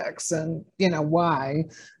projects, and, you know, why.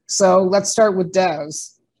 So let's start with Des.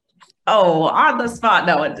 Oh, on the spot.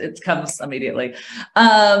 No, it comes immediately.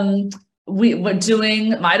 We were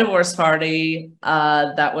doing My Divorce Party.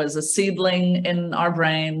 That was a seedling in our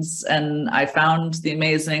brains. And I found the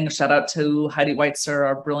amazing, shout out to Heidi Weitzer,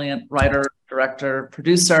 our brilliant writer, director,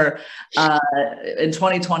 producer. In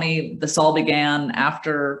 2020, this all began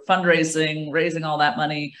after fundraising, raising all that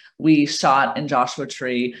money. We shot in Joshua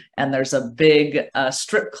Tree, and there's a big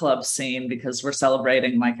strip club scene because we're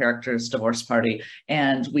celebrating my character's divorce party.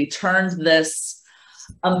 And we turned this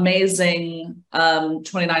amazing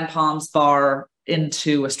 29 Palms bar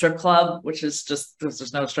into a strip club, which is just,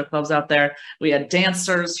 there's no strip clubs out there. We had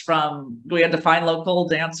dancers we had to find local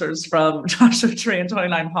dancers from Joshua Tree and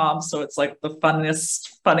 29 Palms. So it's like the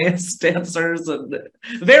funniest dancers, and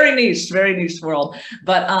very niche world.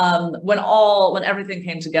 But when everything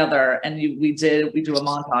came together, and we do a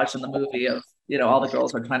montage in the movie of, you know, all the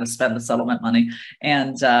girls are trying to spend the settlement money,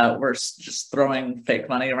 and we're just throwing fake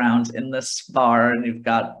money around in this bar, and you've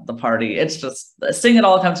got the party. It's just seeing it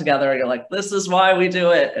all come together. You're like, this is why we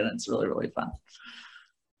do it. And it's really, really fun.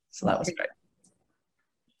 So that was great.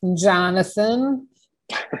 Jonathan.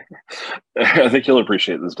 I think you'll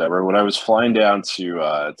appreciate this, Deborah. When I was flying down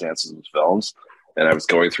to Dances with Films, and I was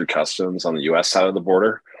going through customs on the US side of the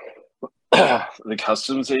border, the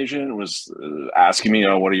customs agent was asking me, you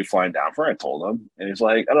know, what are you flying down for? I told him, and he's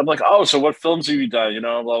like, and I'm like, oh, so what films have you done? You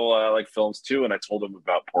know, blah, blah, blah. I like films too. And I told him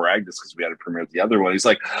about Poor Agnes because we had to premiere the other one. He's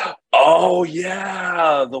like, oh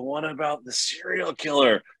yeah, the one about the serial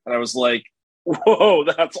killer. And I was like, whoa,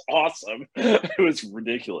 that's awesome. It was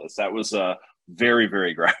ridiculous. That was very,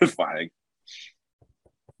 very gratifying.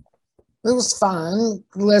 It was fun.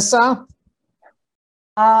 Lisa?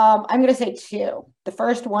 I'm going to say two. The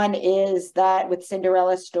first one is that with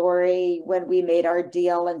Cinderella Story, when we made our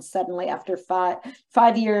deal, and suddenly after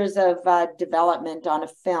five years of development on a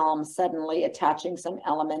film, suddenly attaching some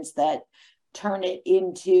elements that turn it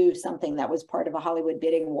into something that was part of a Hollywood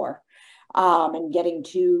bidding war, and getting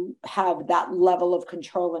to have that level of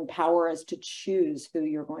control and power as to choose who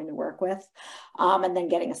you're going to work with, and then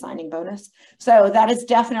getting a signing bonus. So that is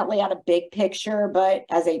definitely on a big picture, but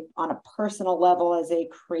on a personal level, as a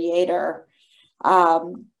creator,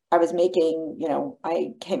 I was making, you know,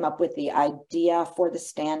 I came up with the idea for the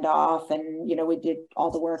standoff, and, you know, we did all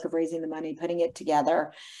the work of raising the money, putting it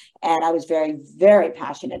together. And I was very, very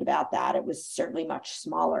passionate about that. It was certainly much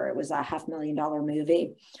smaller. It was a $500,000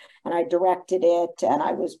 movie. and I directed it and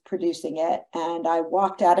I was producing it. And I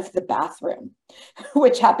walked out of the bathroom,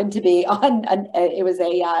 which happened to be it was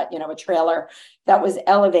a trailer that was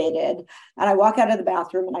elevated. And I walk out of the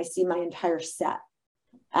bathroom and I see my entire set.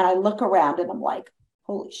 And I look around and I'm like,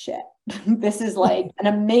 holy shit, this is like an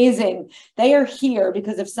amazing, they are here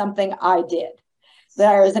because of something I did.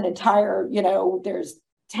 There is an entire, there's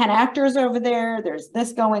 10 actors over there. There's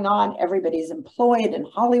this going on. Everybody's employed in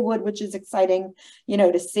Hollywood, which is exciting,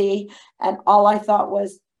 to see. And all I thought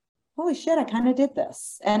was, holy shit, I kind of did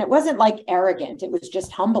this. And it wasn't like arrogant. It was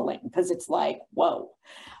just humbling because it's like, whoa.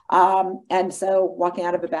 And so walking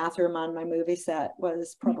out of a bathroom on my movie set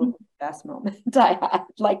was probably the best moment I had,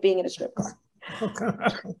 like being in a strip club.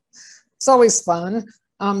 It's always fun.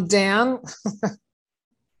 Dan?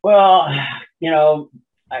 Well,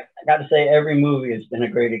 I got to say, every movie has been a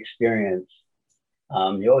great experience.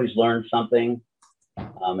 You always learn something.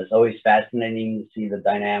 It's always fascinating to see the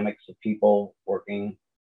dynamics of people working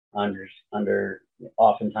under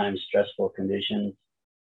oftentimes stressful conditions.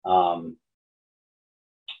 I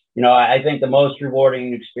think the most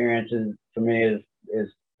rewarding experiences for me is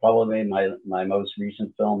probably my most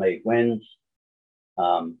recent film, 8 Wins,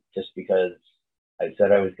 just because I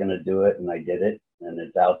said I was going to do it and I did it, and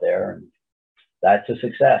it's out there, and that's a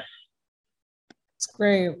success. It's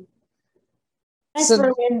great. Can I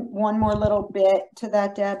throw in one more little bit to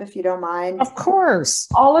that, Deb, if you don't mind? Of course.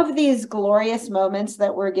 All of these glorious moments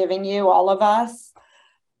that we're giving you, all of us,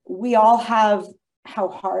 we all have how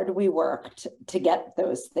hard we worked to get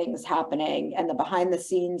those things happening, and the behind the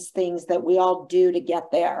scenes things that we all do to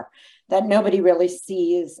get there that nobody really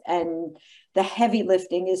sees. And the heavy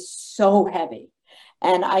lifting is so heavy.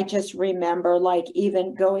 And I just remember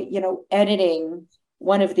even going, editing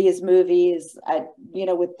one of these movies,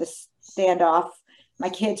 with the standoff. My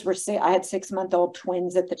kids were I had 6-month-old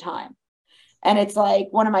twins at the time. And it's like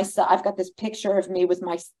I've got this picture of me with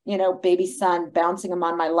my, baby son bouncing him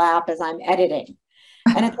on my lap as I'm editing.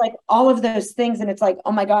 And it's like all of those things. And it's like,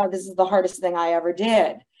 oh my God, this is the hardest thing I ever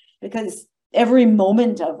did, because every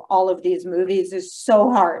moment of all of these movies is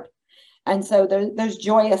so hard. And so those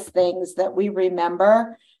joyous things that we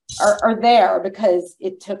remember are there because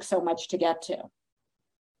it took so much to get to.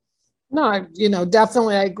 No,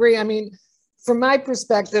 definitely I agree. I mean, from my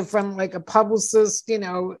perspective, from like a publicist,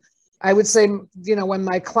 I would say, when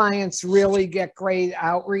my clients really get great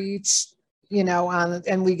outreach,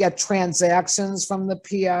 and we get transactions from the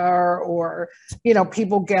PR, or,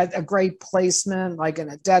 people get a great placement, like in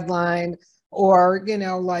a Deadline, or,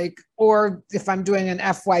 or if I'm doing an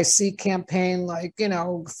FYC campaign, a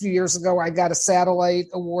few years ago, I got a satellite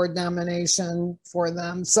award nomination for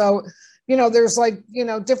them. So, there's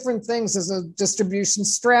different things as a distribution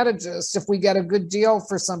strategist. If we get a good deal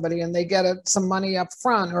for somebody and they get some money up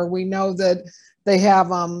front, or we know that they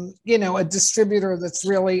have, a distributor that's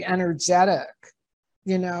really energetic,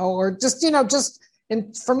 or just,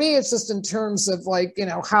 and for me, it's just in terms of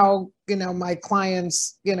how, my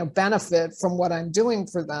clients, benefit from what I'm doing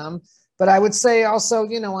for them. But I would say also,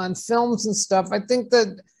 on films and stuff, I think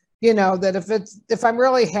that, that if I'm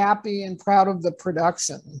really happy and proud of the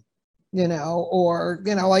production, or,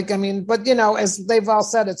 as they've all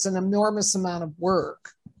said, it's an enormous amount of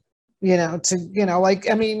work, you'll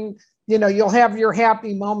have your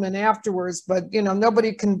happy moment afterwards, but,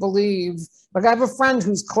 nobody can believe, I have a friend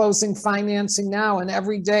who's closing financing now, and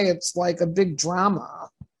every day it's like a big drama,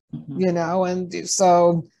 and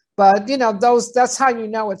so, but, that's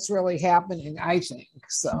how it's really happening, I think.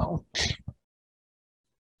 So.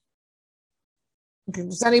 Okay,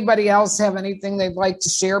 does anybody else have anything they'd like to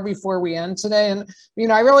share before we end today? And,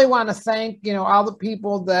 I really want to thank, all the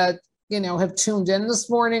people that, have tuned in this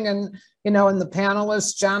morning, and, and the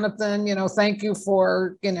panelists. Jonathan, thank you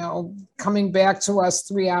for, coming back to us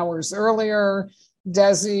 3 hours earlier.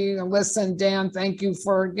 Desi, Alyssa, and Dan, thank you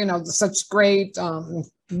for, such great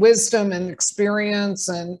wisdom and experience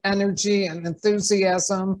and energy and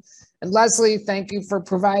enthusiasm. And Leslie, thank you for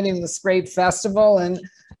providing this great festival. And,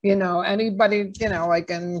 anybody,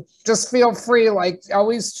 and just feel free,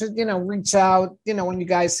 always to, reach out, when you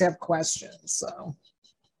guys have questions. So.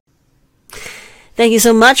 Thank you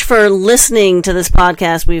so much for listening to this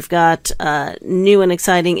podcast. We've got new and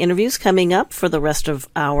exciting interviews coming up for the rest of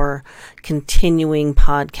our continuing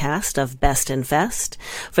podcast of Best in Fest.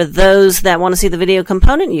 For those that want to see the video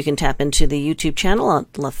component, you can tap into the YouTube channel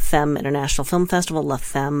at La Femme International Film Festival, La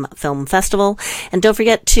Femme Film Festival. And don't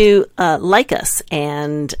forget to like us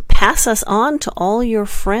and pass us on to all your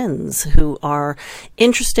friends who are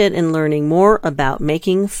interested in learning more about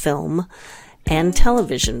making film and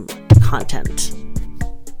television content.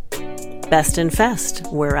 Best in Fest,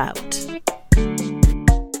 we're out.